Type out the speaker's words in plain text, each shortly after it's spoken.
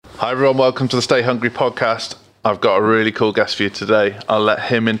Hi everyone, welcome to the Stay Hungry podcast. I've got a really cool guest for you today. I'll let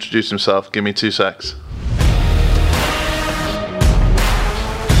him introduce himself. Give me 2 secs.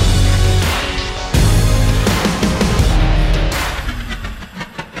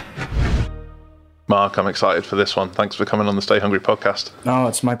 Mark, I'm excited for this one. Thanks for coming on the Stay Hungry podcast. Oh,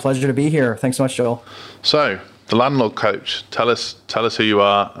 it's my pleasure to be here. Thanks so much, Joel. So, the landlord coach, tell us who you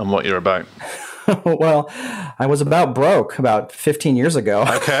are and what you're about. Well, I was about broke about 15 years ago.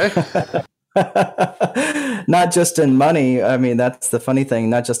 Okay. Not just in money. I mean, that's the funny thing,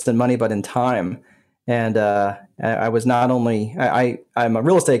 not just in money, but in time. And I was not only, I'm a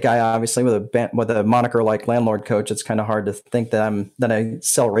real estate guy, obviously, with a moniker like landlord coach. It's kind of hard to think that I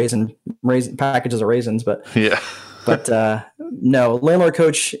sell raisin packages of raisins, but yeah. But no, landlord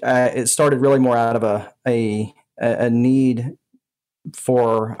coach. It started really more out of a need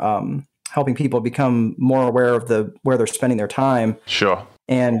for helping people become more aware of where they're spending their time. Sure.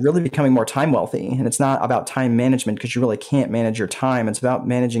 And really becoming more time wealthy. And it's not about time management because you really can't manage your time. It's about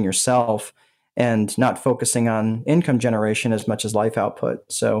managing yourself and not focusing on income generation as much as life output.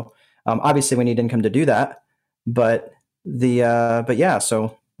 So obviously we need income to do that. But yeah, so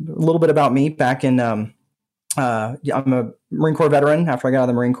a little bit about me. Back in I'm a Marine Corps veteran. After I got out of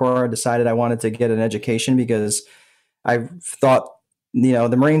the Marine Corps, I decided I wanted to get an education because I thought,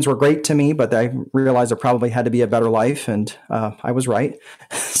 the Marines were great to me, but I realized there probably had to be a better life, and I was right.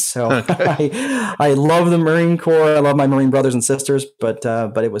 So okay. I love the Marine Corps. I love my Marine brothers and sisters, but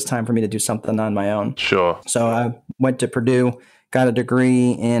it was time for me to do something on my own. Sure. So I went to Purdue, got a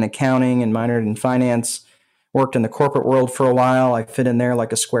degree in accounting and minored in finance. Worked in the corporate world for a while. I fit in there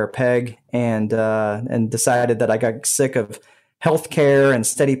like a square peg, and decided that I got sick of healthcare and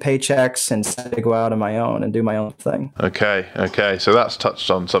steady paychecks and decided to go out on my own and do my own thing. Okay. So that's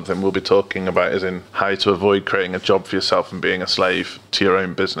touched on something we'll be talking about, as in how to avoid creating a job for yourself and being a slave to your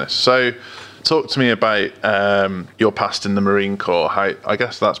own business. So talk to me about your past in the Marine Corps. How, I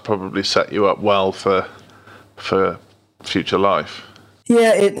guess that's probably set you up well for future life.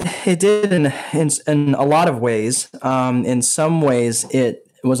 Yeah, it did in a lot of ways. In some ways, it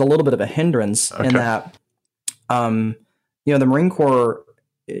was a little bit of a hindrance in that, the Marine Corps,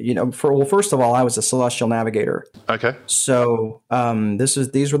 first of all, I was a celestial navigator. Okay. So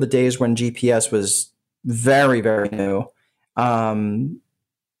these were the days when GPS was very, very new. Now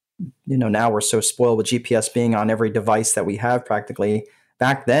we're so spoiled with GPS being on every device that we have practically.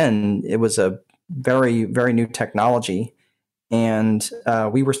 Back then, it was a very, very new technology. And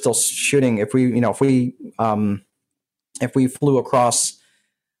we were still shooting. If we flew across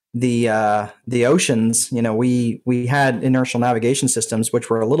the oceans, we had inertial navigation systems, which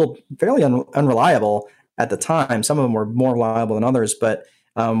were fairly unreliable at the time. Some of them were more reliable than others, but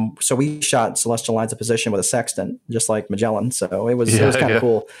so we shot celestial lines of position with a sextant, just like Magellan. So it was kind of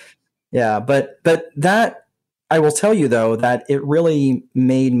cool. Yeah, but that, I will tell you though, that it really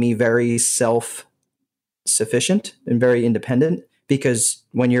made me very self-sufficient and very independent, because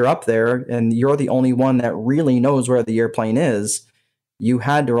when you're up there and you're the only one that really knows where the airplane is, you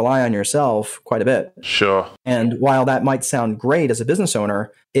had to rely on yourself quite a bit. Sure. And while that might sound great as a business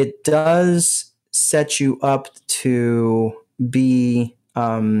owner, it does set you up to be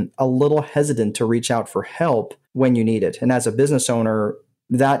a little hesitant to reach out for help when you need it. And as a business owner,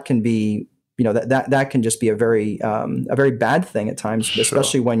 that can be, that can just be a very bad thing at times, sure.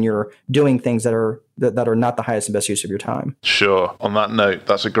 Especially when you're doing things that are not the highest and best use of your time. Sure. On that note,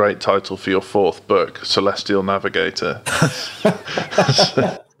 that's a great title for your 4th book, Celestial Navigator.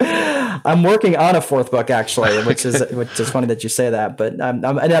 I'm working on a 4th book actually, which is funny that you say that, but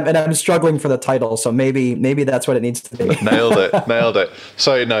I'm struggling for the title, so maybe that's what it needs to be. Nailed it.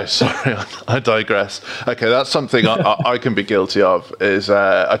 So no, sorry, I digress. Okay, that's something I can be guilty of. Is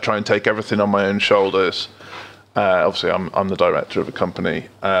I try and take everything on my own shoulders. Obviously, I'm the director of a company,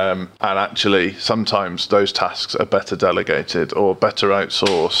 and actually, sometimes those tasks are better delegated or better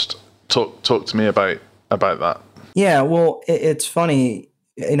outsourced. Talk to me about that. Yeah, well, it's funny.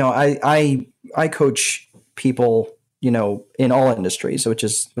 I coach people, in all industries, which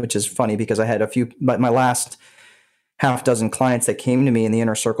is funny because I had my last half dozen clients that came to me in the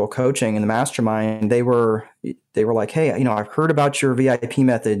inner circle coaching and the mastermind, they were like, hey, I've heard about your VIP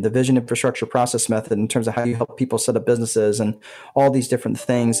method, the vision, infrastructure, process method, in terms of how you help people set up businesses and all these different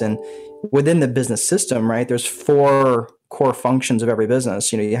things. And within the business system, right, there's 4 core functions of every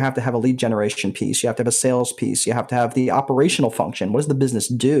business. You have to have a lead generation piece. You have to have a sales piece. You have to have the operational function. What does the business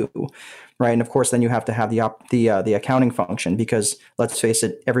do? Right. And of course, then you have to have the accounting function, because let's face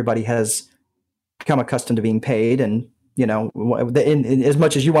it, everybody has become accustomed to being paid. And, as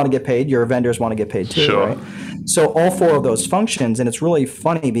much as you want to get paid, your vendors want to get paid too. Sure. Right. So all four of those functions, and it's really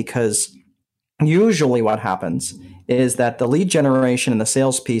funny because usually what happens is that the lead generation and the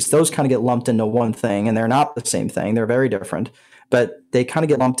sales piece, those kind of get lumped into one thing, and they're not the same thing. They're very different, but they kind of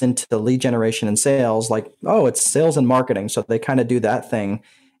get lumped into the lead generation and sales, like, oh, it's sales and marketing. So they kind of do that thing.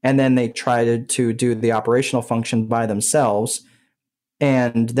 And then they try to do the operational function by themselves.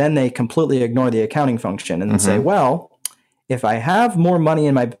 And then they completely ignore the accounting function and say, well, if I have more money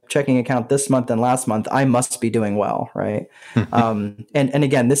in my checking account this month than last month, I must be doing well, right? And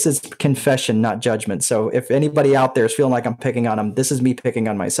again, this is confession, not judgment. So if anybody out there is feeling like I'm picking on them, this is me picking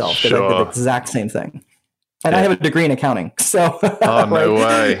on myself, because I did the exact same thing. And I have a degree in accounting, so oh no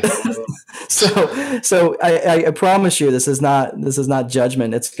way. so I promise you, this is not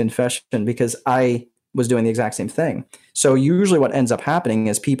judgment; it's confession, because I was doing the exact same thing. So usually, what ends up happening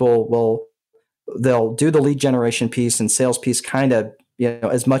is they'll do the lead generation piece and sales piece kind of,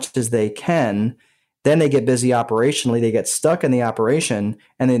 as much as they can. Then they get busy operationally, they get stuck in the operation,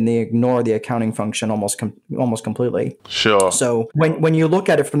 and then they ignore the accounting function almost completely. Sure. So when you look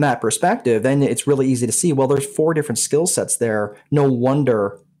at it from that perspective, then it's really easy to see, well, there's 4 different skill sets there. No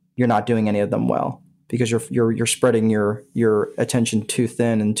wonder you're not doing any of them well, because you're spreading your attention too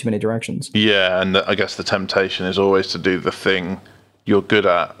thin in too many directions. Yeah, and I guess the temptation is always to do the thing you're good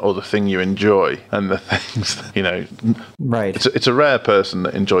at, or the thing you enjoy, and the things that, right. It's a rare person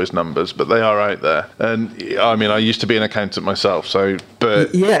that enjoys numbers, but they are out there. And I mean, I used to be an accountant myself,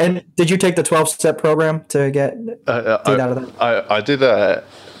 but yeah. And did you take the 12-step program to get out of that? I did a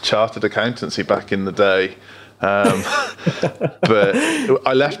chartered accountancy back in the day. But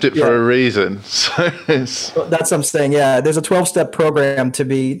I left it for a reason. So that's what I'm saying. Yeah, there's a 12-step program to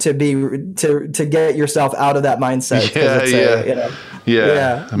get yourself out of that mindset.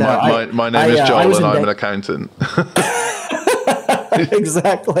 My name is Joel, and I'm an accountant.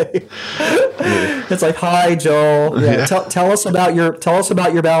 Exactly. It's like, hi, Joel. Yeah. Tell us about your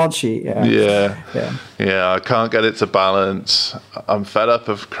balance sheet. Yeah. I can't get it to balance. I'm fed up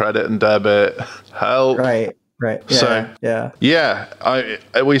of credit and debit. Help. Right. We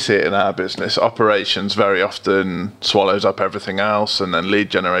see it in our business. Operations very often swallows up everything else, and then lead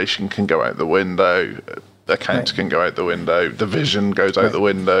generation can go out the window. Accounts can go out the window. The vision goes out the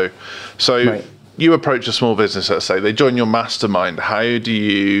window. So you approach a small business, let's say, they join your mastermind. How do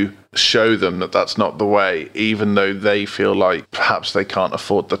you show them that that's not the way, even though they feel like perhaps they can't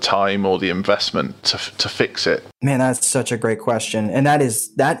afford the time or the investment to fix it? Man, that's such a great question. And that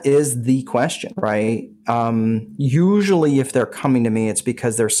is the question, right? Usually if they're coming to me, it's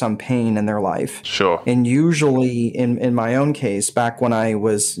because there's some pain in their life. Sure. And usually in my own case, back when I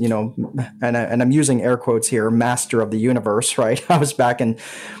was, and I'm using air quotes here, master of the universe, right? I was back in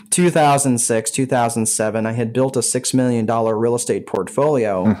 2006, 2007. I had built a $6 million real estate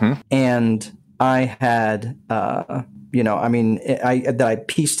portfolio, and I had, I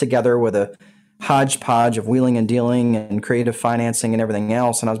pieced together with a hodgepodge of wheeling and dealing and creative financing and everything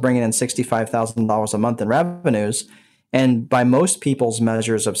else. And I was bringing in $65,000 a month in revenues. And by most people's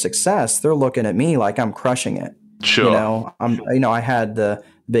measures of success, they're looking at me like I'm crushing it. Sure. I had the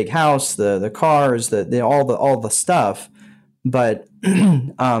big house, the cars, all the stuff, but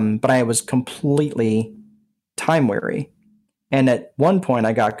I was completely time weary. And at one point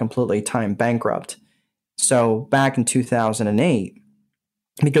I got completely time bankrupt. So back in 2008,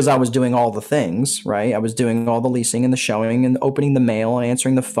 because I was doing all the things, right? I was doing all the leasing and the showing and opening the mail and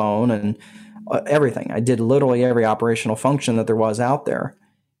answering the phone and everything. I did literally every operational function that there was out there.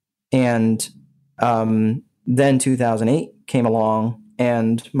 And then 2008 came along,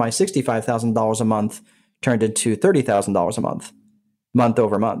 and my $65,000 a month turned into $30,000 a month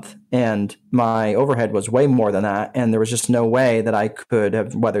over month. And my overhead was way more than that. And there was just no way that I could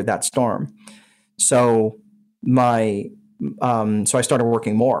have weathered that storm. So so I started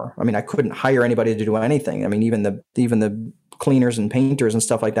working more. I mean, I couldn't hire anybody to do anything. I mean, even the cleaners and painters and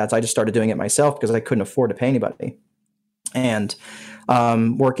stuff like that. So I just started doing it myself because I couldn't afford to pay anybody. And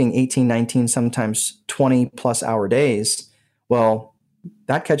working 18, 19, sometimes 20 plus hour days, well,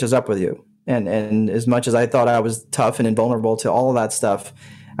 that catches up with you. And as much as I thought I was tough and invulnerable to all of that stuff,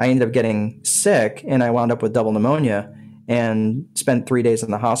 I ended up getting sick, and I wound up with double pneumonia and spent 3 days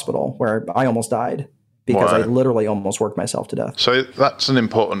in the hospital where I almost died. Because I literally almost worked myself to death. So that's an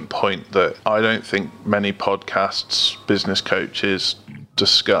important point that I don't think many podcasts, business coaches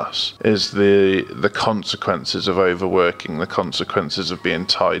discuss, is the consequences of overworking, the consequences of being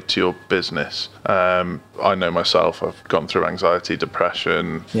tied to your business. I know myself, I've gone through anxiety,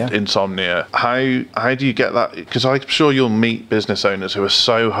 depression, insomnia. How do you get that? Because I'm sure you'll meet business owners who are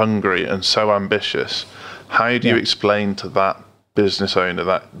so hungry and so ambitious. How do you explain to that business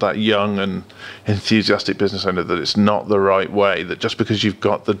owner, that young and enthusiastic business owner, that it's not the right way, that just because you've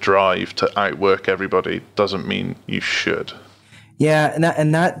got the drive to outwork everybody doesn't mean you should. Yeah,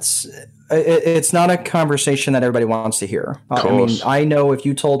 and that's it's not a conversation that everybody wants to hear. Of I mean, course. I know if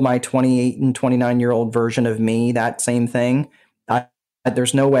you told my 28 and 29-year-old version of me that same thing,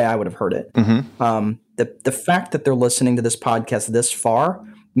 there's no way I would have heard it. The fact that they're listening to this podcast this far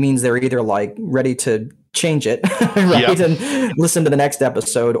means they're either like ready to change it, right, and listen to the next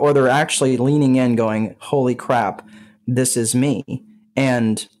episode, or they're actually leaning in going, holy crap, this is me.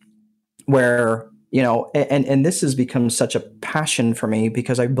 And where, you know, and this has become such a passion for me,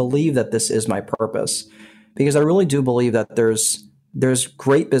 because I believe that this is my purpose, because I really do believe that there's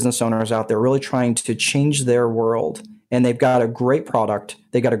great business owners out there really trying to change their world, and they've got a great product,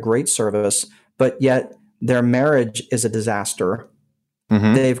 they got a great service, but yet their marriage is a disaster.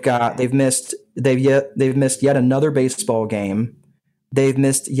 They've missed yet another baseball game. They've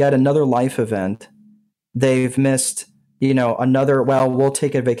missed yet another life event. They've missed, you know, another, well, we'll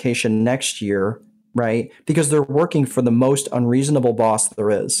take a vacation next year, right? Because they're working for the most unreasonable boss there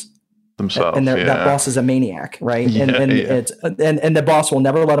is. Themselves. And that boss is a maniac, right? And the boss will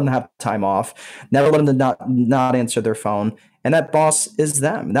never let them have time off, never let them not answer their phone. And that boss is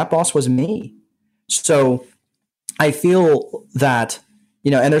them. That boss was me. So I feel that, you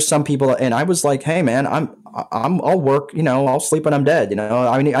know, and there's some people, and I was like, hey man, I'll work, you know, I'll sleep when I'm dead. You know,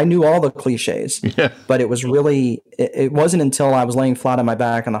 I mean, I knew all the cliches, but it was really, it wasn't until I was laying flat on my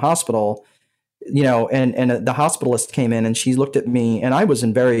back in the hospital, you know, and the hospitalist came in and she looked at me, and I was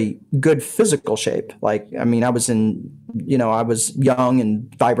in very good physical shape. Like, I mean, I was young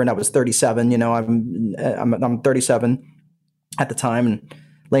and vibrant. I was 37, you know, I'm 37 at the time, and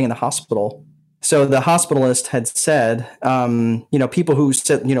laying in the hospital. So the hospitalist had said, you know, people who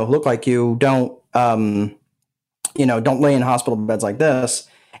sit, you know, look like you don't lay in hospital beds like this.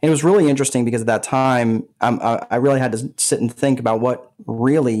 And it was really interesting because at that time, I really had to sit and think about what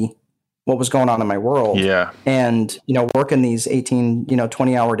was going on in my world. Yeah. And, you know, working these 18,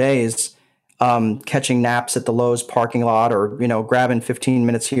 20-hour days, catching naps at the Lowe's parking lot, or, you know, grabbing 15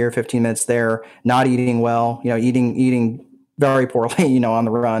 minutes here, 15 minutes there, not eating well, you know, eating very poorly, you know, on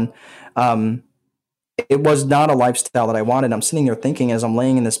the run. It was not a lifestyle that I wanted. I'm sitting there thinking as I'm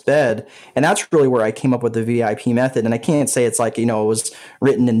laying in this bed, and that's really where I came up with the VIP method. And I can't say it's like, you know, it was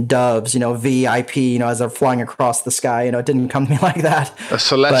written in doves, you know, VIP, you know, as they're flying across the sky. You know, it didn't come to me like that. A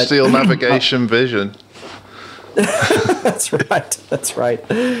celestial navigation vision. That's right. That's right.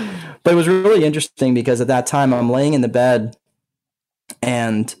 But it was really interesting because at that time I'm laying in the bed,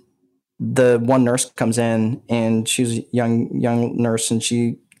 and the one nurse comes in, and she's a young nurse, and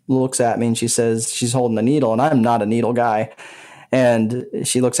she looks at me and she says, she's holding a needle, and I'm not a needle guy. And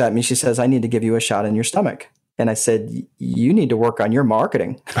she looks at me, she says, I need to give you a shot in your stomach. And I said, you need to work on your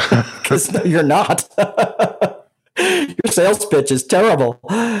marketing, because no, you're not. Your sales pitch is terrible.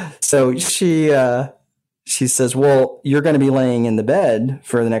 So she says, well, you're going to be laying in the bed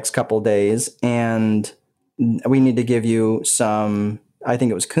for the next couple of days, and we need to give you some, I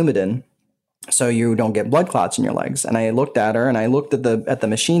think it was Coumadin, so you don't get blood clots in your legs. And I looked at her, and I looked at the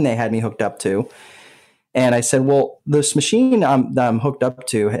machine they had me hooked up to. And I said, well, this machine that I'm hooked up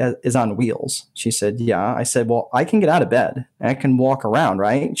to is on wheels. She said, yeah. I said, well, I can get out of bed. I can walk around,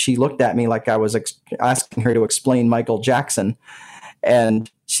 right? She looked at me like I was asking her to explain Michael Jackson.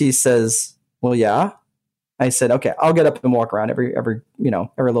 And she says, well, yeah. I said, okay, I'll get up and walk around every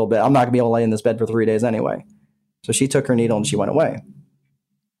little bit. I'm not gonna be able to lay in this bed for 3 days anyway. So she took her needle and she went away.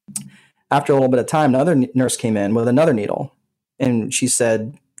 After a little bit of time, another nurse came in with another needle, and she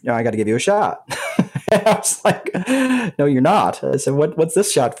said, I got to give you a shot. And I was like, no, you're not. I said, what's this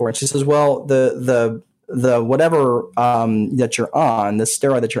shot for? And she says, well, the whatever that you're on, the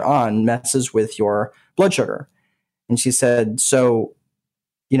steroid that you're on, messes with your blood sugar. And she said, so,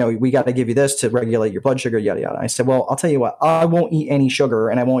 we got to give you this to regulate your blood sugar, yada, yada. I said, well, I'll tell you what, I won't eat any sugar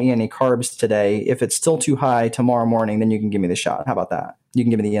and I won't eat any carbs today. If it's still too high tomorrow morning, then you can give me the shot. How about that? You can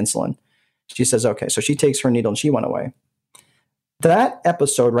give me the insulin. She says, okay. So she takes her needle and she went away. That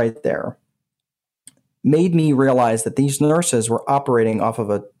episode right there made me realize that these nurses were operating off of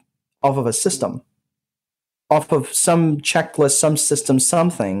a system, off of some checklist, some system,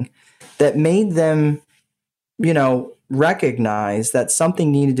 something that made them, recognize that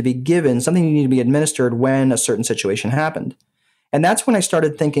something needed to be given, something needed to be administered when a certain situation happened. And that's when I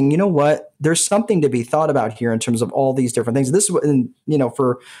started thinking, you know what, there's something to be thought about here in terms of all these different things. This is,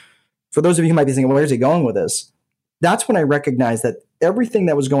 for those of you who might be thinking, where's he going with this? That's when I recognized that everything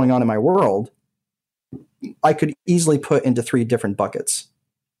that was going on in my world, I could easily put into three different buckets.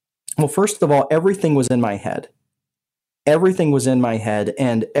 Well, first of all, everything was in my head. everything was in my head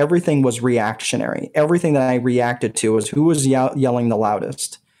and everything was reactionary. Everything that I reacted to was who was yelling the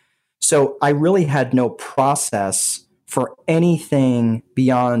loudest. So I really had no process for anything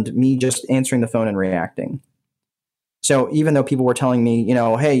beyond me just answering the phone and reacting. So even though people were telling me,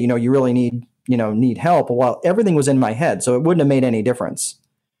 hey, you really need help, well, everything was in my head, so it wouldn't have made any difference.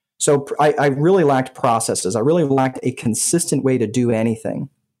 So I really lacked processes. I really lacked a consistent way to do anything.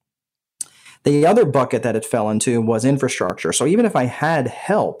 The other bucket that it fell into was infrastructure. So even if I had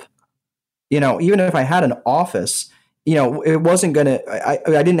help, even if I had an office, it wasn't going to,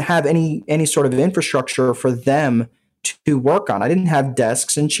 I didn't have any sort of infrastructure for them to work on. I didn't have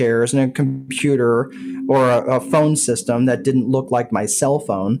desks and chairs and a computer or a phone system that didn't look like my cell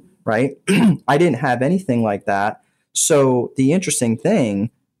phone, right? I didn't have anything like that. So the interesting thing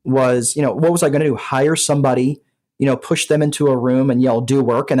was, what was I going to do? Hire somebody, push them into a room and yell, do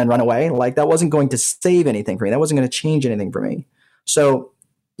work, and then run away? Like, that wasn't going to save anything for me. That wasn't going to change anything for me. So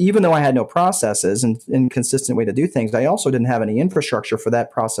even though I had no processes and consistent way to do things, I also didn't have any infrastructure for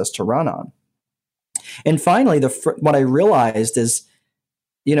that process to run on. And finally, what I realized is,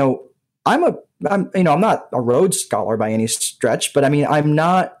 I'm not a Rhodes Scholar by any stretch, but I mean, I'm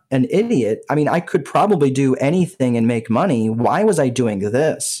not an idiot. I mean, I could probably do anything and make money. Why was I doing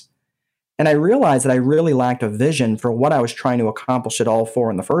this? And I realized that I really lacked a vision for what I was trying to accomplish it all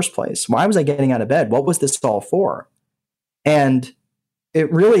for in the first place. Why was I getting out of bed? What was this all for? And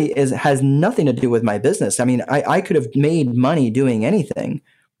it really has nothing to do with my business. I mean, I could have made money doing anything.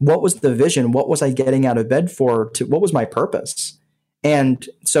 What was the vision? What was I getting out of bed for? What was my purpose? And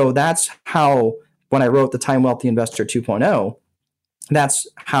so that's how, when I wrote the Time Wealthy Investor 2.0, that's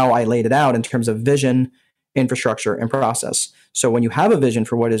how I laid it out in terms of vision, infrastructure, and process. So when you have a vision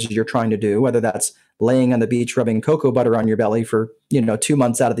for what it is you're trying to do, whether that's laying on the beach, rubbing cocoa butter on your belly for, 2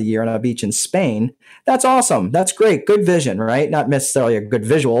 months out of the year on a beach in Spain, that's awesome. That's great. Good vision, right? Not necessarily a good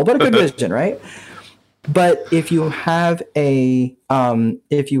visual, but a good vision, right? But if you have a vision,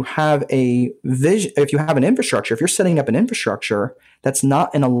 if you have an infrastructure, if you're setting up an infrastructure that's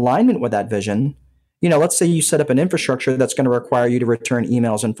not in alignment with that vision, let's say you set up an infrastructure that's going to require you to return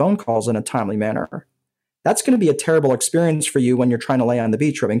emails and phone calls in a timely manner. That's going to be a terrible experience for you when you're trying to lay on the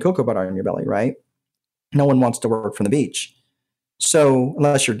beach rubbing cocoa butter on your belly, right? No one wants to work from the beach. So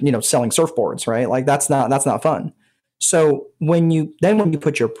unless you're, selling surfboards, right? Like that's not fun. So when you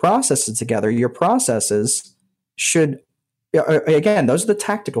put your processes together, your processes should, again, those are the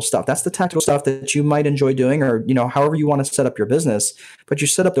tactical stuff. That's the tactical stuff that you might enjoy doing, or, however you want to set up your business, but you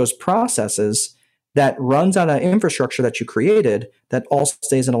set up those processes that runs on an infrastructure that you created that all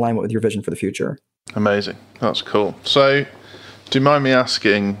stays in alignment with your vision for the future. Amazing. That's cool. So do you mind me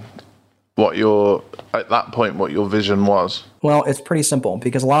asking what your vision was? Well, it's pretty simple,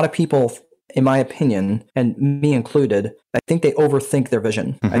 because a lot of people, in my opinion, and me included, I think they overthink their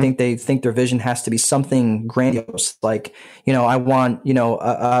vision. Mm-hmm. I think they think their vision has to be something grandiose. Like, I want,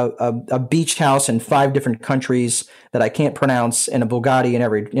 a beach house in 5 different countries that I can't pronounce, and a Bugatti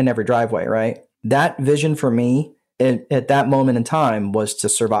in every driveway, right? That vision for me at that moment in time was to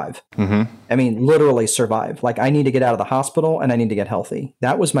survive. Mm-hmm. I mean, literally survive. Like, I need to get out of the hospital and I need to get healthy.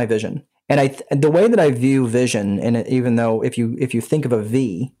 That was my vision. And the way that I view vision, and even though if you think of a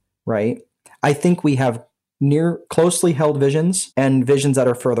V, right, I think we have closely held visions and visions that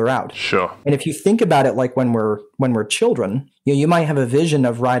are further out. Sure. And if you think about it, like when we're children, you might have a vision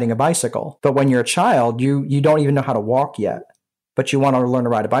of riding a bicycle, but when you're a child, you don't even know how to walk yet, but you want to learn to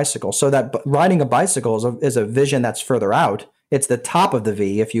ride a bicycle. So that riding a bicycle is a vision that's further out. It's the top of the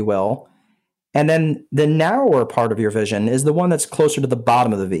V, if you will. And then the narrower part of your vision is the one that's closer to the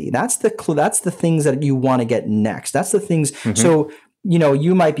bottom of the V. That's the things that you want to get next. That's the things. Mm-hmm. So,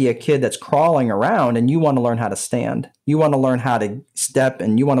 you might be a kid that's crawling around and you want to learn how to stand. You want to learn how to step,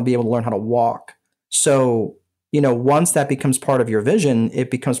 and you want to be able to learn how to walk. So, once that becomes part of your vision, it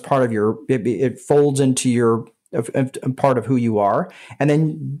becomes part of it folds into your part of who you are. And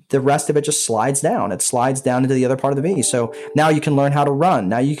then the rest of it just slides down. It slides down into the other part of the V. So now you can learn how to run.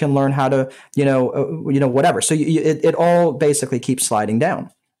 Now you can learn how to, whatever. So it all basically keeps sliding down.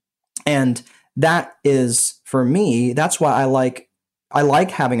 And that is, for me, that's why I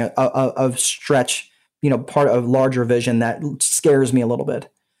like having a stretch, part of larger vision that scares me a little bit.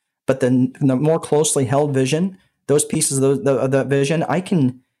 But the more closely held vision, those pieces of the vision, I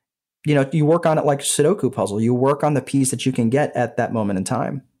can, you work on it like a Sudoku puzzle. You work on the piece that you can get at that moment in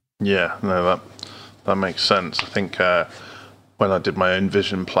time. Yeah, no, that makes sense. I think when I did my own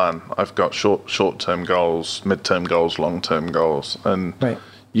vision plan, I've got short-term goals, mid-term goals, long-term goals, and right.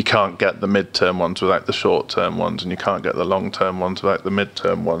 You can't get the mid-term ones without the short-term ones, and you can't get the long-term ones without the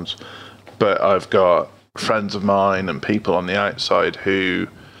mid-term ones. But I've got friends of mine and people on the outside who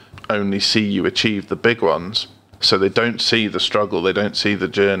only see you achieve the big ones. So they don't see the struggle, they don't see the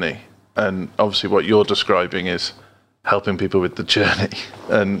journey. And obviously what you're describing is helping people with the journey.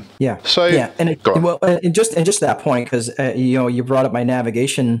 And and just that point, because you brought up my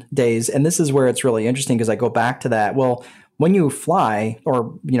navigation days, and this is where it's really interesting, because I go back to that. Well, when you fly, or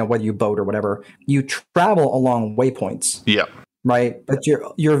whether you boat or whatever, you travel along waypoints. Yeah. Right. But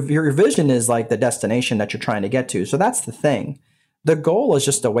your vision is like the destination that you're trying to get to. So that's the thing. The goal is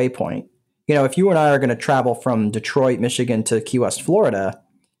just a waypoint. If you and I are going to travel from Detroit, Michigan to Key West, Florida,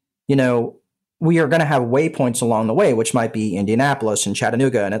 we are going to have waypoints along the way, which might be Indianapolis and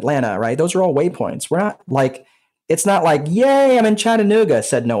Chattanooga and Atlanta, right? Those are all waypoints. We're not like, it's not like, yay, I'm in Chattanooga,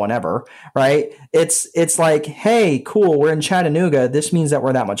 said no one ever, right? It's like, hey, cool, we're in Chattanooga. This means that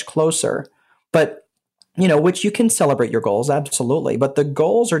we're that much closer. But, which you can celebrate your goals, absolutely. But the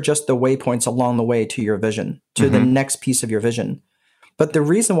goals are just the waypoints along the way to your vision, to the next piece of your vision. But the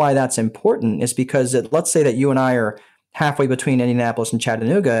reason why that's important is because let's say that you and I are halfway between Indianapolis and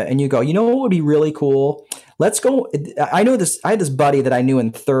Chattanooga, and you go, what would be really cool? Let's go. I had this buddy that I knew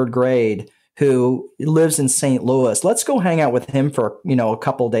in third grade who lives in St. Louis. Let's go hang out with him for, a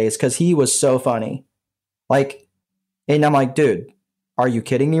couple of days, because he was so funny. And I'm like, dude, are you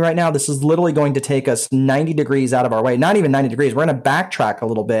kidding me right now? This is literally going to take us 90 degrees out of our way. Not even 90 degrees. We're going to backtrack a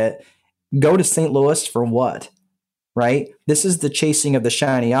little bit. Go to St. Louis for what? Right? This is the chasing of the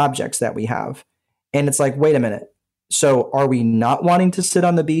shiny objects that we have. And it's like, wait a minute. So are we not wanting to sit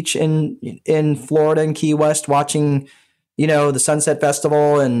on the beach in Florida and Key West watching, the Sunset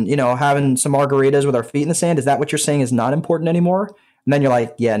Festival and, having some margaritas with our feet in the sand? Is that what you're saying is not important anymore? And then you're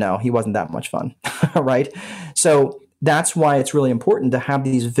like, yeah, no, he wasn't that much fun. Right? So that's why it's really important to have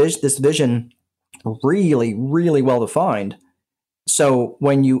this vision really, really well defined. So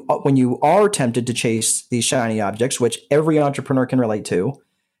when you are tempted to chase these shiny objects, which every entrepreneur can relate to,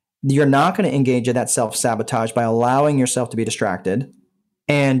 you're not going to engage in that self-sabotage by allowing yourself to be distracted.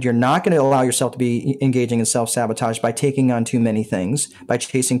 And you're not going to allow yourself to be engaging in self-sabotage by taking on too many things, by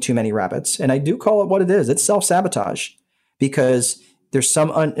chasing too many rabbits. And I do call it what it is. It's self-sabotage, because there's some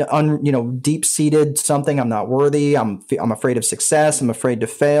deep-seated something. I'm not worthy. I'm afraid of success. I'm afraid to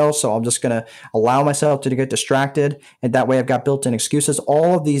fail. So I'm just going to allow myself to get distracted. And that way I've got built-in excuses.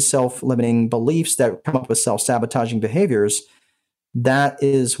 All of these self-limiting beliefs that come up with self-sabotaging behaviors. That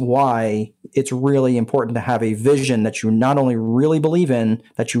is why it's really important to have a vision that you not only really believe in,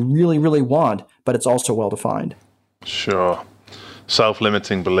 that you really, really want, but it's also well-defined. Sure.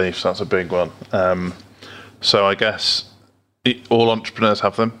 Self-limiting beliefs, that's a big one. So I guess all entrepreneurs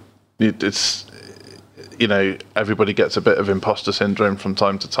have them. It's, everybody gets a bit of imposter syndrome from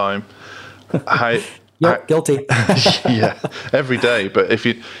time to time. Yep, guilty. Yeah, every day. But if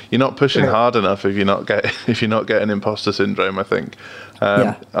you're not pushing hard enough, if you're not getting imposter syndrome, I think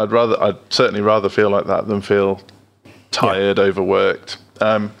I'd certainly rather feel like that than feel tired, overworked.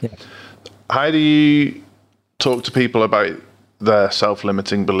 How do you talk to people about their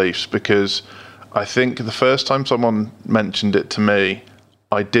self-limiting beliefs? Because I think the first time someone mentioned it to me,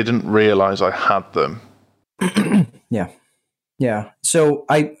 I didn't realize I had them. Yeah. So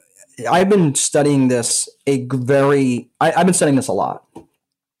I've been studying this I've been studying this a lot,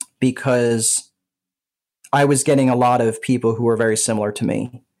 because I was getting a lot of people who were very similar to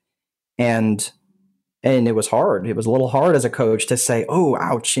me, and it was hard. It was a little hard as a coach to say, oh,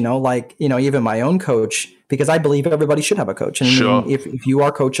 ouch, even my own coach, because I believe everybody should have a coach. And sure. If you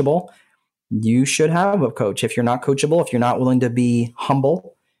are coachable, you should have a coach. If you're not coachable, if you're not willing to be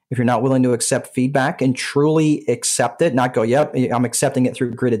humble, if you're not willing to accept feedback and truly accept it, not go, yep, I'm accepting it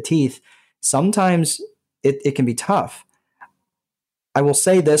through gritted teeth, sometimes it can be tough. I will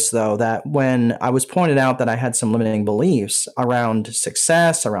say this, though, that when I was pointed out that I had some limiting beliefs around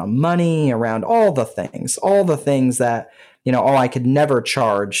success, around money, around all the things that, I could never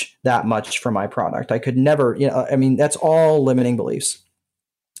charge that much for my product. I could never, that's all limiting beliefs.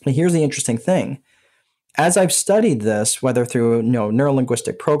 And here's the interesting thing. As I've studied this, whether through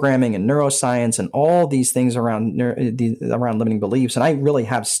neurolinguistic programming and neuroscience and all these things around limiting beliefs, and I really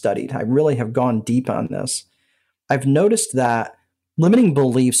have studied, I really have gone deep on this, I've noticed that limiting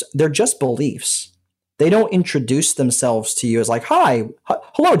beliefs, they're just beliefs. They don't introduce themselves to you as like,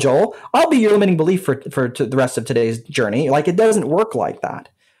 hello, Joel, I'll be your limiting belief for the rest of today's journey. Like, it doesn't work like that.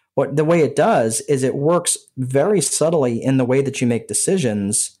 The way it does is it works very subtly in the way that you make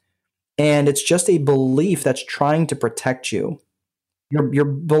decisions. And it's just a belief that's trying to protect you. Your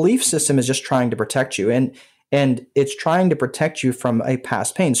belief system is just trying to protect you, and it's trying to protect you from a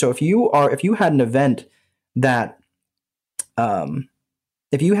past pain. So if you had an event that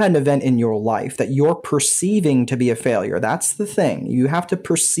if you had an event in your life that you're perceiving to be a failure, that's the thing. You have to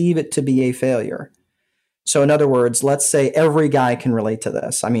perceive it to be a failure. So in other words, let's say every guy can relate to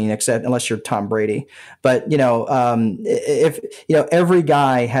this. I mean, except unless you're Tom Brady, but if every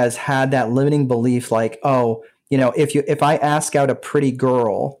guy has had that limiting belief, like, oh, if I ask out a pretty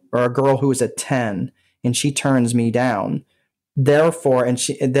girl or a girl who is a 10 and she turns me down, therefore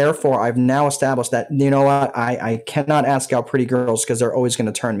I've now established that, you know what, I cannot ask out pretty girls because they're always going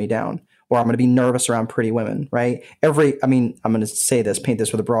to turn me down, or I'm going to be nervous around pretty women, right? I'm going to say this, paint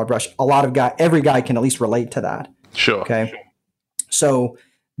this with a broad brush. Every guy can at least relate to that. Sure. Okay. Sure. So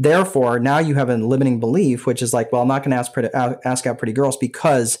therefore, now you have a limiting belief, which is like, well, I'm not going to ask out pretty girls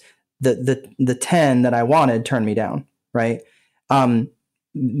because the 10 that I wanted turned me down, right?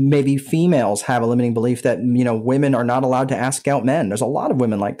 Maybe females have a limiting belief that, women are not allowed to ask out men. There's a lot of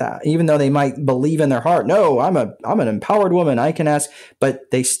women like that, even though they might believe in their heart, no, I'm an empowered woman, I can ask,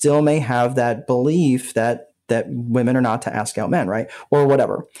 but they still may have that belief that women are not to ask out men, right? Or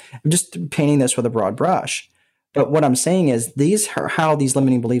whatever. I'm just painting this with a broad brush. But what I'm saying is these are how these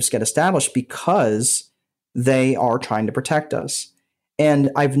limiting beliefs get established, because they are trying to protect us. And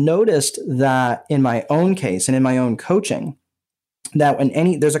I've noticed that in my own case and in my own coaching, that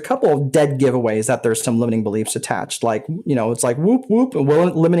there's a couple of dead giveaways that there's some limiting beliefs attached, like, it's like whoop, whoop,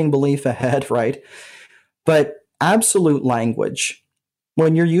 limiting belief ahead, right? But absolute language,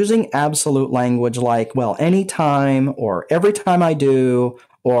 when you're using absolute language, like, well, anytime or every time I do,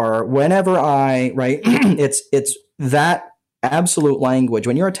 or whenever I, right? it's that absolute language.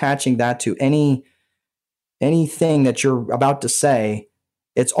 When you're attaching that to anything that you're about to say,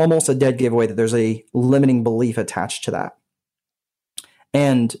 it's almost a dead giveaway that there's a limiting belief attached to that.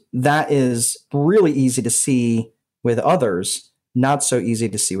 And that is really easy to see with others, not so easy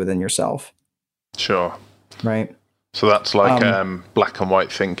to see within yourself. Sure. Right. So that's like black and white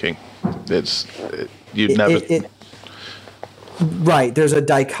thinking. Right. There's a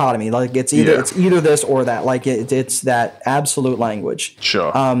dichotomy. Like it's either this or that. Like it's that absolute language.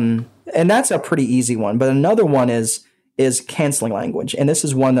 Sure. And that's a pretty easy one. But another one is canceling language. And this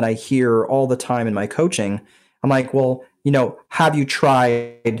is one that I hear all the time in my coaching. I'm like, well, have you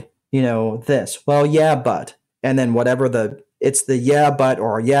tried, this? Well, yeah, but, and then it's the yeah, but,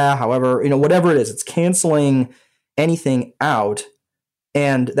 or yeah, however, whatever it is, it's canceling anything out.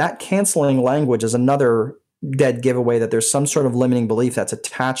 And that canceling language is another dead giveaway that there's some sort of limiting belief that's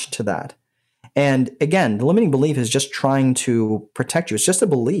attached to that. And again, the limiting belief is just trying to protect you. It's just a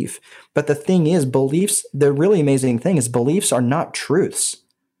belief. But the thing is, beliefs, the really amazing thing is beliefs are not truths.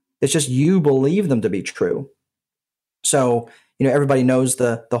 It's just you believe them to be true. So, everybody knows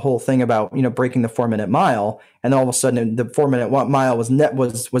the whole thing about, breaking the 4-minute mile, and then all of a sudden the 4-minute mile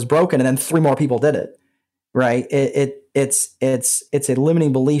was broken, and then 3 more people did it. Right. It's a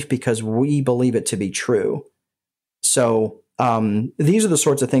limiting belief because we believe it to be true. So, these are the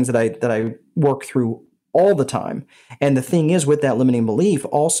sorts of things that I work through all the time. And the thing is, with that limiting belief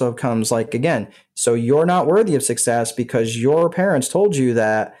also comes, like, again, so you're not worthy of success because your parents told you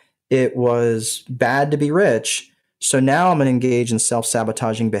that it was bad to be rich. So now I'm going to engage in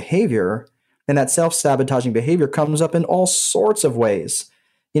self-sabotaging behavior. And that self-sabotaging behavior comes up in all sorts of ways.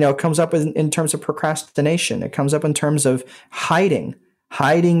 It comes up in terms of procrastination. It comes up in terms of hiding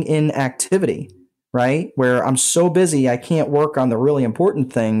in activity, right? Where I'm so busy, I can't work on the really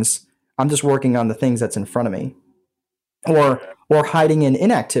important things. I'm just working on the things that's in front of me. Or hiding in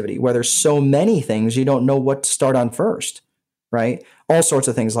inactivity, where there's so many things you don't know what to start on first, right? All sorts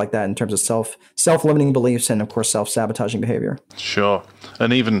of things like that in terms of self-limiting beliefs and, of course, self-sabotaging behavior. Sure.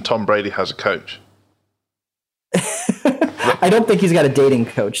 And even Tom Brady has a coach. I don't think he's got a dating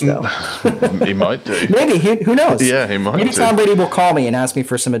coach, though. He might do. Maybe. Who knows? Yeah, he might. Maybe Tom Brady will call me and ask me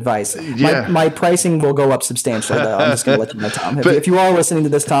for some advice. Yeah. My pricing will go up substantially, though. I'm just going to let you know, Tom. If you are listening to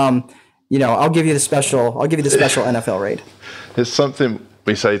this, Tom, I'll give you the special NFL rate. It's something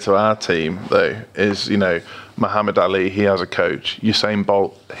we say to our team, though, is, Muhammad Ali, he has a coach. Usain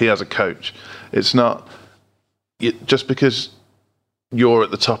Bolt, he has a coach. It's not just because you're at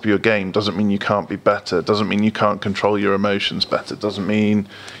the top of your game doesn't mean you can't be better. Doesn't mean you can't control your emotions better. Doesn't mean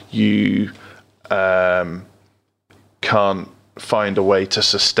you can't find a way to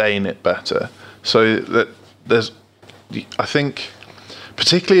sustain it better. So that I think,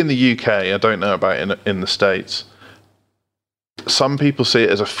 particularly in the UK, I don't know about in the States, some people see it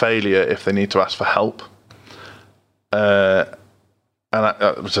as a failure if they need to ask for help. And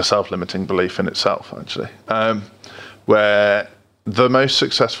that was a self-limiting belief in itself, actually, where the most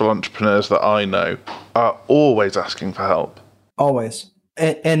successful entrepreneurs that I know are always asking for help. Always.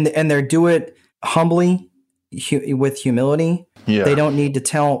 And they do it humbly with humility. Yeah. They don't need to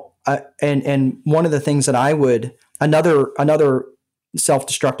tell. And one of the things that I would another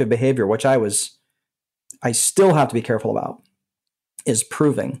self-destructive behavior, which I still have to be careful about, is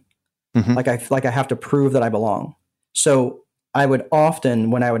proving. Mm-hmm. Like I have to prove that I belong. So I would often,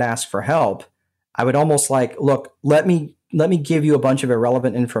 when I would ask for help, I would almost like, look, let me give you a bunch of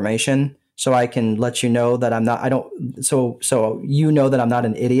irrelevant information so I can let you know that so you know that I'm not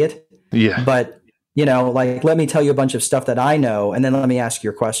an idiot. Yeah. But, like, let me tell you a bunch of stuff that I know, and then let me ask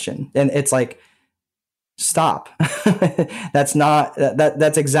your question. And it's like, stop. That's not,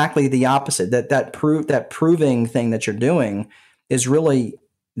 that's exactly the opposite. That proving thing that you're doing is really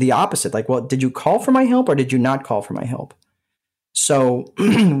the opposite. Like, well, did you call for my help or did you not call for my help? So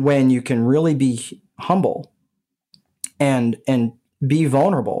when you can really be humble and be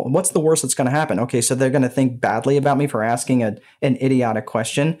vulnerable, what's the worst that's going to happen? Okay, so they're going to think badly about me for asking an idiotic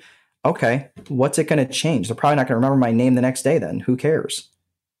question. Okay, what's it going to change? They're probably not going to remember my name the next day then. Who cares?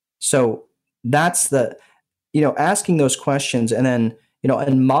 So that's the, asking those questions and then,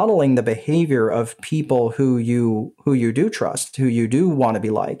 and modeling the behavior of people who you do trust, who you do want to be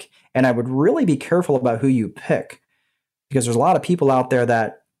like. And I would really be careful about who you pick, because there's a lot of people out there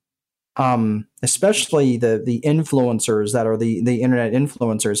that, especially the influencers that are the internet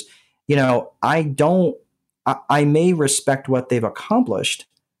influencers, I may respect what they've accomplished,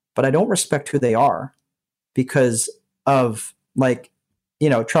 but I don't respect who they are because of, like,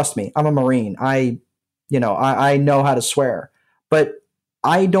 trust me, I'm a Marine. I know how to swear, but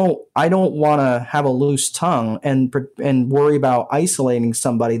I don't want to have a loose tongue and worry about isolating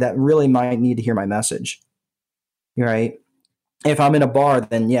somebody that really might need to hear my message. Right? If I'm in a bar,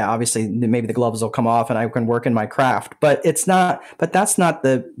 then yeah, obviously maybe the gloves will come off and I can work in my craft, but that's not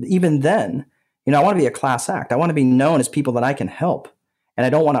even then, I want to be a class act. I want to be known as people that I can help. And I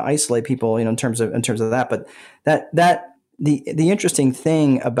don't want to isolate people, in terms of that, but the interesting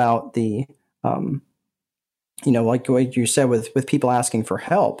thing about the, like what you said with people asking for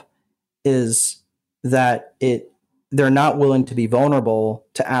help is that they're not willing to be vulnerable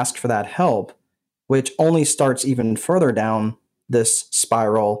to ask for that help, which only starts even further down this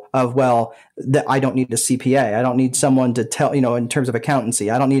spiral of, well, that I don't need a CPA. I don't need someone to tell, in terms of accountancy,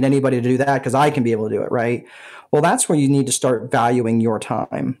 I don't need anybody to do that because I can be able to do it. Right. Well, that's where you need to start valuing your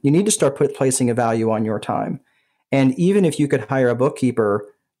time. You need to start placing a value on your time. And even if you could hire a bookkeeper,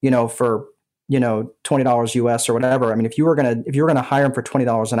 for, $20 US or whatever. I mean, if you were going to hire them for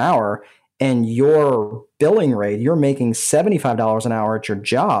 $20 an hour and your billing rate, you're making $75 an hour at your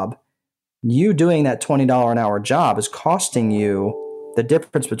job, you doing that $20 an hour job is costing you the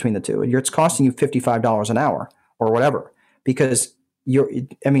difference between the two. It's costing you $55 an hour or whatever, because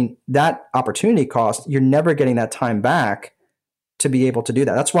that opportunity cost, you're never getting that time back to be able to do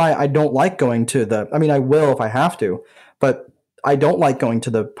that. That's why I don't like going to I will if I have to, but I don't like going to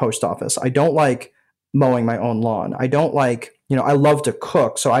the post office. I don't like mowing my own lawn. I don't like, I love to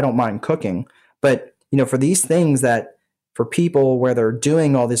cook, so I don't mind cooking. But, for these things that, for people where they're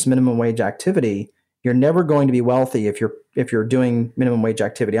doing all this minimum wage activity, you're never going to be wealthy if you're doing minimum wage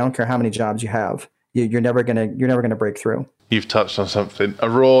activity. I don't care how many jobs you have. You're never gonna break through. You've touched on something, a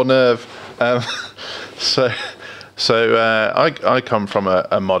raw nerve. So I come from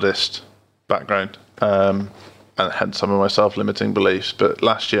a modest background, and had some of my self-limiting beliefs. But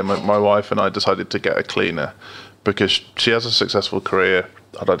last year, my wife and I decided to get a cleaner because she has a successful career.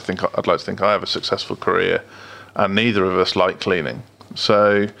 I'd like to think I have a successful career, and neither of us like cleaning.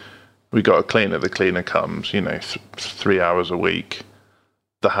 So we got a cleaner. The cleaner comes, 3 hours a week.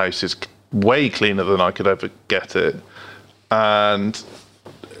 The house is way cleaner than I could ever get it, and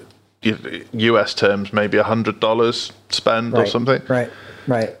US terms, maybe $100 spend or something.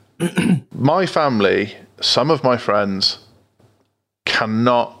 Right. My family, some of my friends,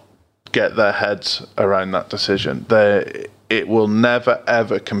 cannot get their heads around that decision. It will never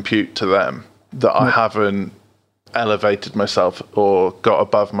ever compute to them that I haven't elevated myself or got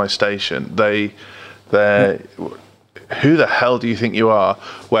above my station. They who the hell do you think you are?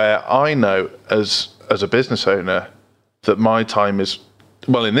 Where I know as a business owner that my time is,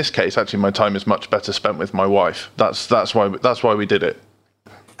 well, in this case, actually, my time is much better spent with my wife. That's why we did it.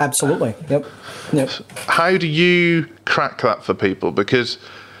 Absolutely. Yep. How do you crack that for people? Because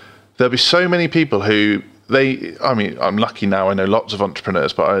there'll be so many people who I'm lucky now. I know lots of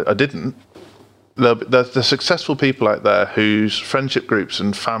entrepreneurs, but I didn't. There's the successful people out there whose friendship groups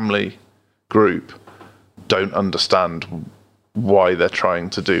and family group don't understand why they're trying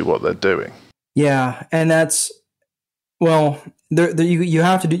to do what they're doing. Yeah, and that's, well, you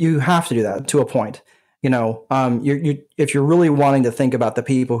have to do that to a point. If you're really wanting to think about the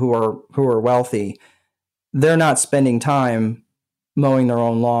people who are wealthy, they're not spending time mowing their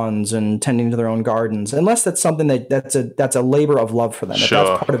own lawns and tending to their own gardens, unless that's something that's a labor of love for them.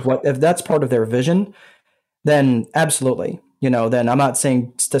 Sure. If that's part of their vision, then absolutely, then I'm not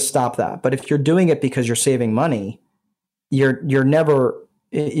saying to stop that. But if you're doing it because you're saving money, you're never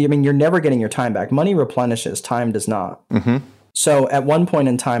getting your time back. Money replenishes, time does not. Mm-hmm. So at one point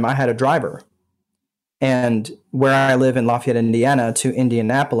in time, I had a driver, and where I live in Lafayette, Indiana to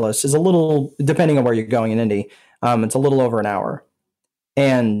Indianapolis is a little, depending on where you're going in Indy, it's a little over an hour.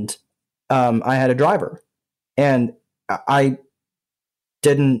 And I had a driver, and I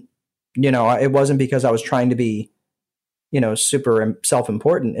didn't, it wasn't because I was trying to be, super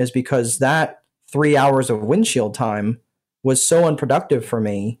self-important. Is because that 3 hours of windshield time was so unproductive for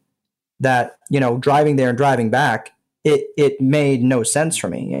me that, driving there and driving back, it made no sense for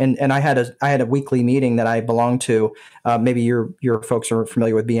me. And I had a weekly meeting that I belonged to. Maybe your folks are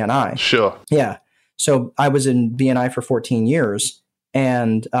familiar with BNI. Sure. Yeah. So I was in BNI for 14 years.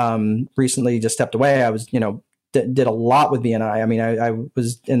 And recently just stepped away. I was, did a lot with BNI. I mean, I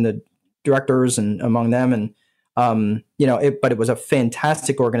was in the directors and among them, and but it was a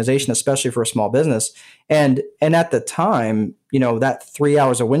fantastic organization, especially for a small business. And at the time, that 3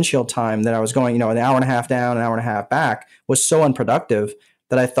 hours of windshield time that I was going, an hour and a half down, an hour and a half back, was so unproductive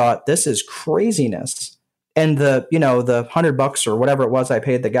that I thought, this is craziness. And the $100 or whatever it was I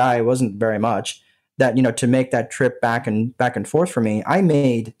paid the guy wasn't very much. That, to make that trip back and forth for me, I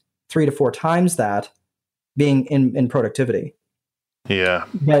made 3 to 4 times that being in productivity. Yeah.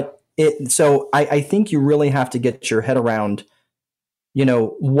 But so I think you really have to get your head around,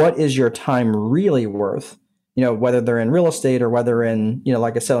 what is your time really worth? Whether they're in real estate or whether in,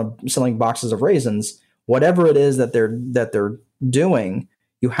 like I said, I'm selling boxes of raisins, whatever it is that they're doing,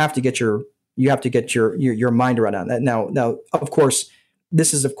 you have to get your mind around that. Now, of course,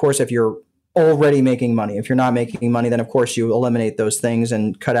 this is, if you're already making money. If you're not making money, then of course you eliminate those things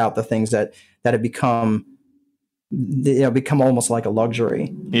and cut out the things that have become almost like a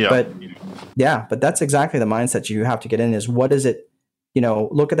luxury. Yeah. But that's exactly the mindset you have to get in, is what is it,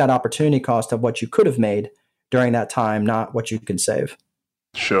 look at that opportunity cost of what you could have made during that time, not what you can save.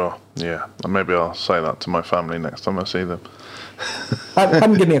 Sure. Yeah. Maybe I'll say that to my family next time I see them.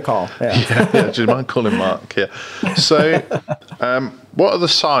 Come give me a call. Yeah. Do you mind calling Mark? Yeah. So, what are the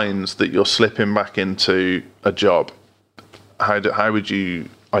signs that you're slipping back into a job? How would you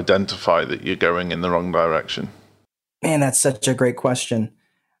identify that you're going in the wrong direction? Man, that's such a great question.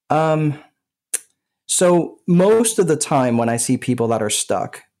 So most of the time when I see people that are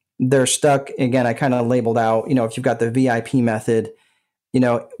stuck, they're stuck. Again, I kind of labeled out, if you've got the VIP method,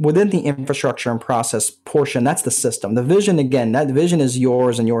 within the infrastructure and process portion, that's the system. The vision, again, that vision is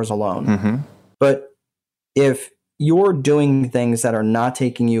yours and yours alone. Mm-hmm. But if you're doing things that are not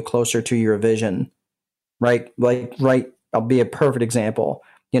taking you closer to your vision, right? I'll be a perfect example.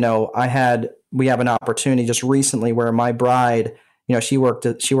 We have an opportunity just recently where my bride, she works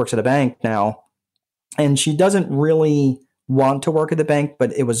at a bank now, and she doesn't really want to work at the bank,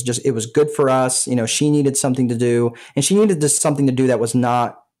 but it was good for us. She needed something to do, and she needed just something to do that was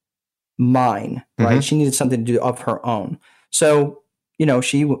not mine, right? Mm-hmm. She needed something to do of her own. So,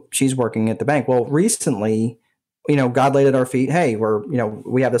 she's working at the bank. Well, recently, God laid at our feet, hey,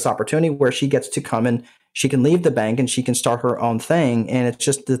 we have this opportunity where she gets to come and she can leave the bank and she can start her own thing. And it's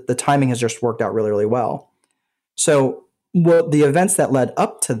just the timing has just worked out really, really well. So the events that led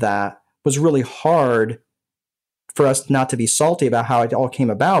up to that was really hard for us not to be salty about how it all came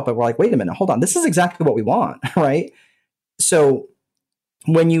about. But we're like, wait a minute, hold on. This is exactly what we want, right? So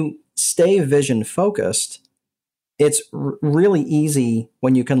when you stay vision focused, it's really easy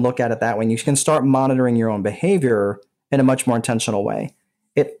when you can look at it that way. You can start monitoring your own behavior in a much more intentional way.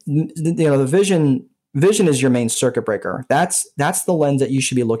 The vision is your main circuit breaker. That's the lens that you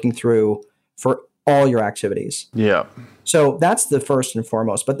should be looking through for all your activities. Yeah. So that's the first and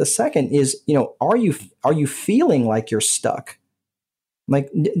foremost. But the second is, are you feeling like you're stuck? Like,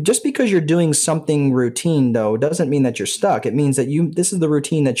 just because you're doing something routine, though, doesn't mean that you're stuck. It means that this is the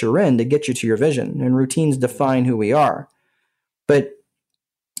routine that you're in to get you to your vision, and routines define who we are. But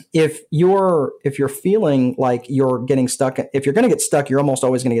if you're feeling like you're getting stuck, if you're going to get stuck, you're almost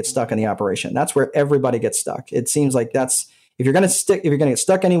always going to get stuck in the operation. That's where everybody gets stuck. It seems like if you're going to get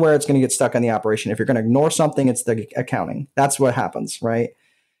stuck anywhere, it's going to get stuck in the operation. If you're going to ignore something, it's the accounting. That's what happens, right?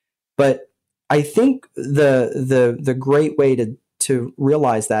 But I think the great way to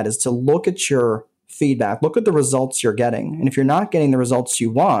realize that is to look at your feedback, look at the results you're getting. And if you're not getting the results you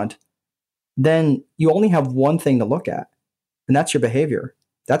want, then you only have one thing to look at, and that's your behavior.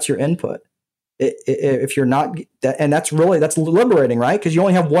 That's your input. if you're not, and that's liberating, right? Because you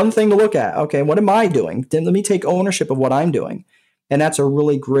only have one thing to look at. Okay, what am I doing? Then let me take ownership of what I'm doing. And that's a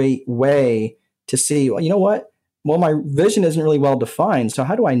really great way to see, well, you know what? Well, my vision isn't really well defined. So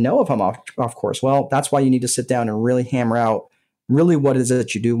how do I know if I'm off course? Well, that's why you need to sit down and really hammer out really what is it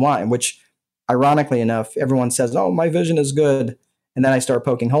that you do want, which ironically enough, everyone says, oh, my vision is good. And then I start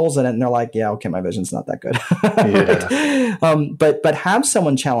poking holes in it, and they're like, "Yeah, okay, my vision's not that good." But have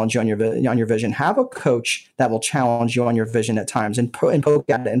someone challenge you on your vision. Have a coach that will challenge you on your vision at times, and poke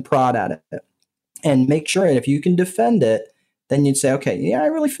at it and prod at it, and make sure. And if you can defend it, then you'd say, "Okay, yeah, I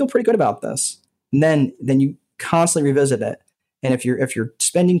really feel pretty good about this." And then you constantly revisit it. And if you're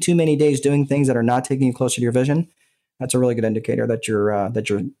spending too many days doing things that are not taking you closer to your vision, that's a really good indicator that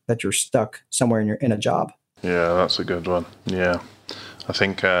you're stuck somewhere in a job. Yeah, that's a good one. Yeah. I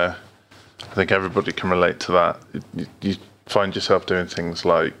think everybody can relate to that. You find yourself doing things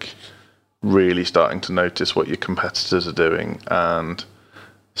like really starting to notice what your competitors are doing and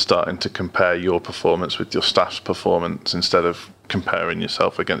starting to compare your performance with your staff's performance instead of comparing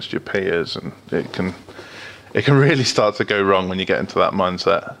yourself against your peers, and it can really start to go wrong when you get into that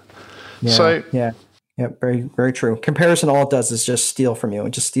mindset. Yeah, very, very true. Comparison, all it does is just steal from you.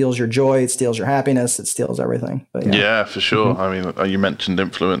 It just steals your joy. It steals your happiness. It steals everything. But yeah, for sure. Mm-hmm. I mean, you mentioned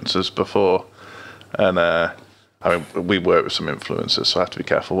influencers before, and I mean, we work with some influencers, so I have to be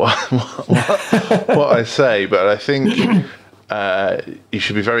careful what I say. But I think you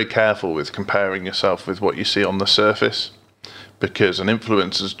should be very careful with comparing yourself with what you see on the surface, because an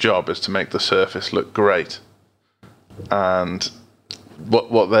influencer's job is to make the surface look great, and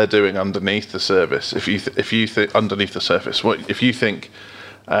what they're doing underneath the surface. If you think underneath the surface, if you think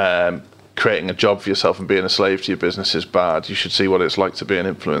creating a job for yourself and being a slave to your business is bad, you should see what it's like to be an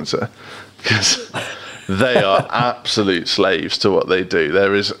influencer, because they are absolute slaves to what they do.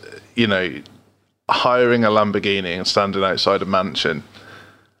 There is, hiring a Lamborghini and standing outside a mansion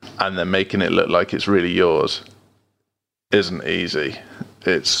and then making it look like it's really yours isn't easy.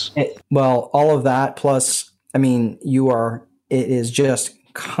 Well, all of that plus, I mean, it is just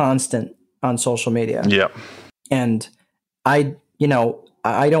constant on social media. Yeah. And I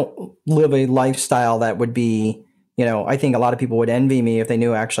don't live a lifestyle that would be, I think a lot of people would envy me if they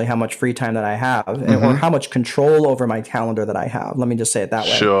knew actually how much free time that I have, mm-hmm. or how much control over my calendar that I have. Let me just say it that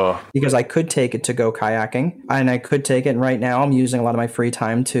way. Sure. Because I could take it to go kayaking, and I could take it. And right now I'm using a lot of my free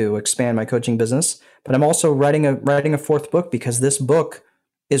time to expand my coaching business, but I'm also writing a fourth book, because this book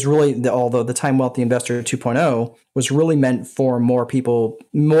is really, although the Time Wealthy Investor 2.0 was really meant for more people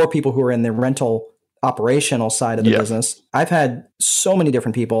who are in the rental operational side of the business. I've had so many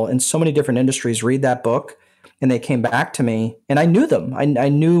different people in so many different industries read that book, and they came back to me, and I knew them. I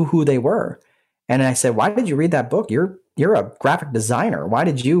knew who they were. And I said, "Why did you read that book? You're a graphic designer. Why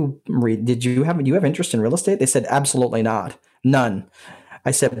did you read? Do you have interest in real estate?" They said, "Absolutely not. None."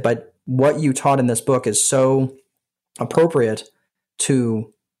 I said, "But what you taught in this book is so appropriate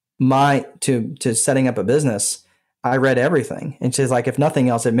to setting up a business. I read everything." And she's like, if nothing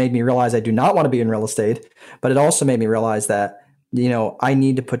else, it made me realize I do not want to be in real estate, but it also made me realize that, I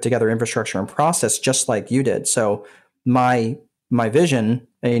need to put together infrastructure and process just like you did. So my vision,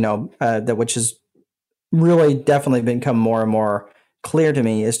 which has really definitely become more and more clear to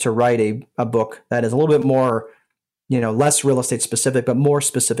me, is to write a book that is a little bit more, less real estate specific, but more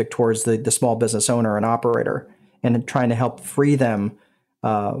specific towards the small business owner and operator, and trying to help free them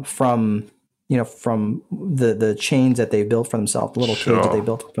from the chains that they built for themselves, the little cages that they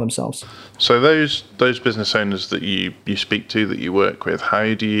built for themselves. So those business owners that you speak to, that you work with,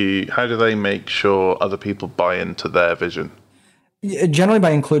 how do they make sure other people buy into their vision? Generally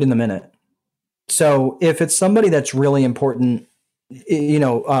by including them in it. So if it's somebody that's really important,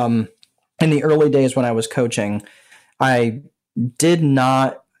 in the early days when I was coaching, I didn't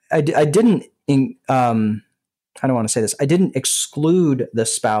I don't want to say this. I didn't exclude the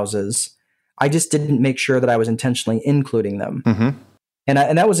spouses. I just didn't make sure that I was intentionally including them. Mm-hmm.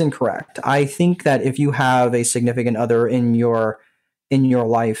 And that was incorrect. I think that if you have a significant other in your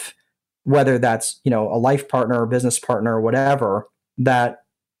life, whether that's, a life partner or business partner or whatever, that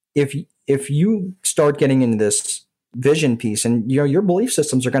if you start getting into this vision piece, and your belief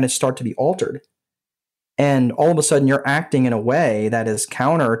systems are going to start to be altered, and all of a sudden you're acting in a way that is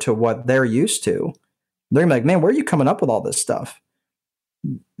counter to what they're used to, they're gonna be like, "Man, where are you coming up with all this stuff?"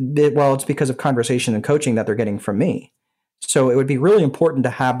 Well, it's because of conversation and coaching that they're getting from me. So it would be really important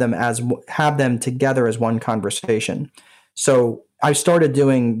to have them together as one conversation. So I started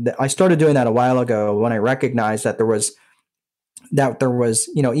doing that a while ago, when I recognized that there was that there was,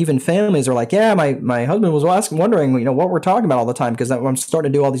 even families are like, yeah, my husband was wondering, what we're talking about all the time, because I'm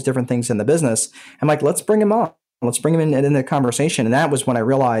starting to do all these different things in the business. I'm like, let's bring him on. Let's bring him in the conversation. And that was when I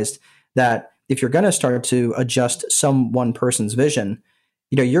realized that if you're going to start to adjust one person's vision,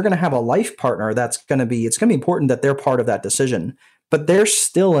 you're going to have a life partner it's going to be important that they're part of that decision, but they're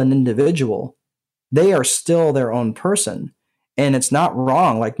still an individual. They are still their own person. And it's not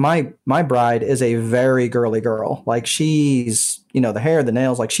wrong. Like my bride is a very girly girl. Like she's, the hair, the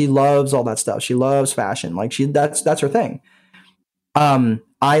nails, like she loves all that stuff. She loves fashion. Like that's her thing.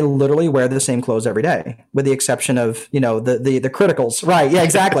 I literally wear the same clothes every day, with the exception of, the criticals. Right. Yeah,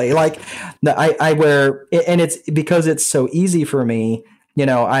 exactly. Like I wear, and it's because it's so easy for me.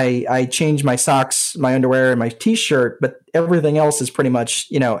 I change my socks, my underwear, and my t-shirt, but everything else is pretty much,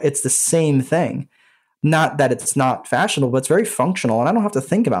 it's the same thing. Not that it's not fashionable, but it's very functional, and I don't have to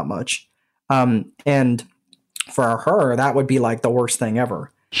think about much. And for her, that would be like the worst thing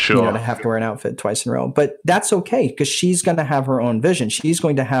ever. Sure. To have to wear an outfit twice in a row. But that's okay, because she's going to have her own vision. She's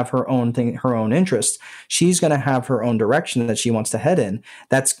going to have her own thing, her own interests. She's going to have her own direction that she wants to head in.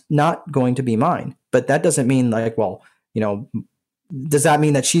 That's not going to be mine. But that doesn't mean like, does that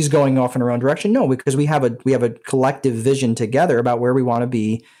mean that she's going off in her own direction? No, because we have a collective vision together about where we want to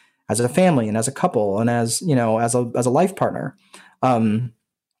be as a family and as a couple and as a life partner.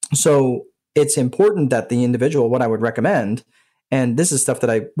 So it's important that the individual, what I would recommend, and this is stuff that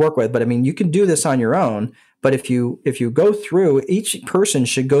I work with, but I mean, you can do this on your own, but if you go through, each person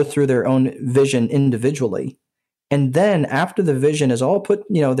should go through their own vision individually. And then after the vision is all put,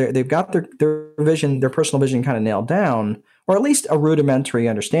 they've got their vision, their personal vision kind of nailed down, or at least a rudimentary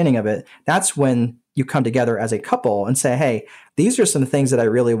understanding of it. That's when you come together as a couple and say, hey, these are some things that I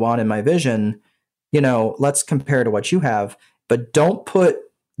really want in my vision. Let's compare to what you have, but don't put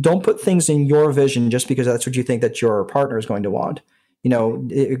things in your vision just because that's what you think that your partner is going to want.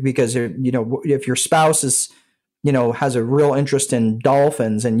 Because if your spouse is, has a real interest in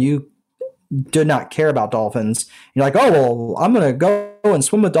dolphins and you do not care about dolphins, you're like, oh, well, I'm going to go and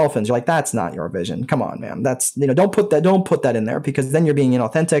swim with dolphins. You're like, that's not your vision. Come on, man. That's, don't put that in there, because then you're being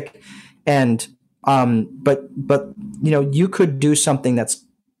inauthentic. And, but you could do something that's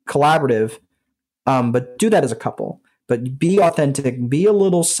collaborative, but do that as a couple, but be authentic, be a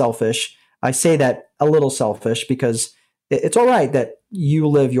little selfish. I say that a little selfish because it's all right that you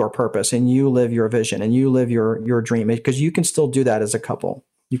live your purpose and you live your vision and you live your dream, because you can still do that as a couple.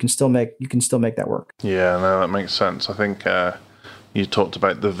 You can still make that work. Yeah, no, that makes sense. I think you talked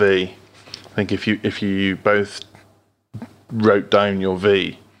about the V. I think if you both wrote down your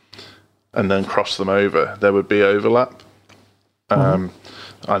V and then crossed them over, there would be overlap. I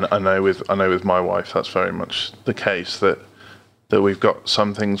know with my wife, that's very much the case, that we've got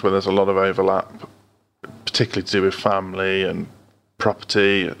some things where there's a lot of overlap, particularly to do with family and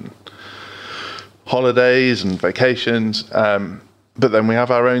property and holidays and vacations. But then we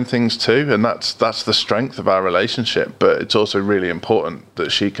have our own things too, and that's the strength of our relationship. But it's also really important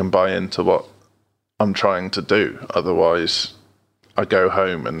that she can buy into what I'm trying to do. Otherwise, I go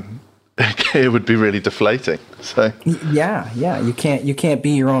home and it would be really deflating. So yeah, you can't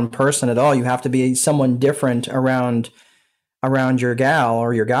be your own person at all. You have to be someone different around your gal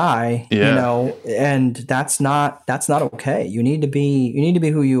or your guy. Yeah. And that's not okay. You need to be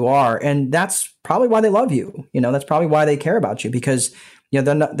who you are, and that's probably why they love you. That's probably why they care about you, because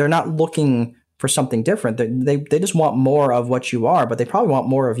they're not looking for something different. They just want more of what you are, but they probably want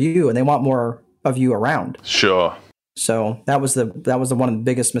more of you, and they want more of you around. Sure. So that was the one of the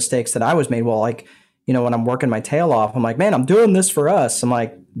biggest mistakes that I was made. Well, like, when I'm working my tail off, I'm like, man, I'm doing this for us. I'm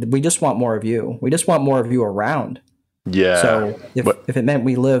like, we just want more of you. We just want more of you around. Yeah. So if it meant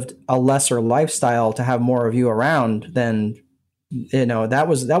we lived a lesser lifestyle to have more of you around, then that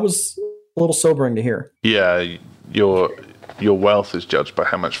was a little sobering to hear. Yeah, your wealth is judged by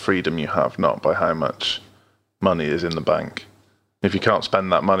how much freedom you have, not by how much money is in the bank. If you can't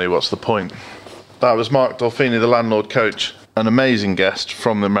spend that money, what's the point? That was Mark Dolfini, the landlord coach, an amazing guest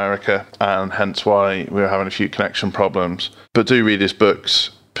from America, and hence why we were having a few connection problems. But do read his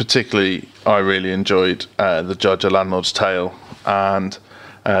books. Particularly, I really enjoyed The Judge, A Landlord's Tale, and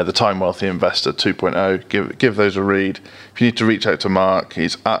The Time Wealthy Investor 2.0. Give those a read. If you need to reach out to Mark,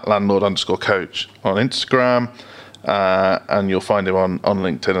 he's at landlord_coach on Instagram, and you'll find him on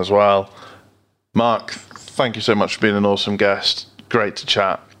LinkedIn as well. Mark, thank you so much for being an awesome guest. Great to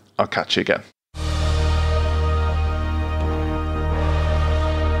chat. I'll catch you again.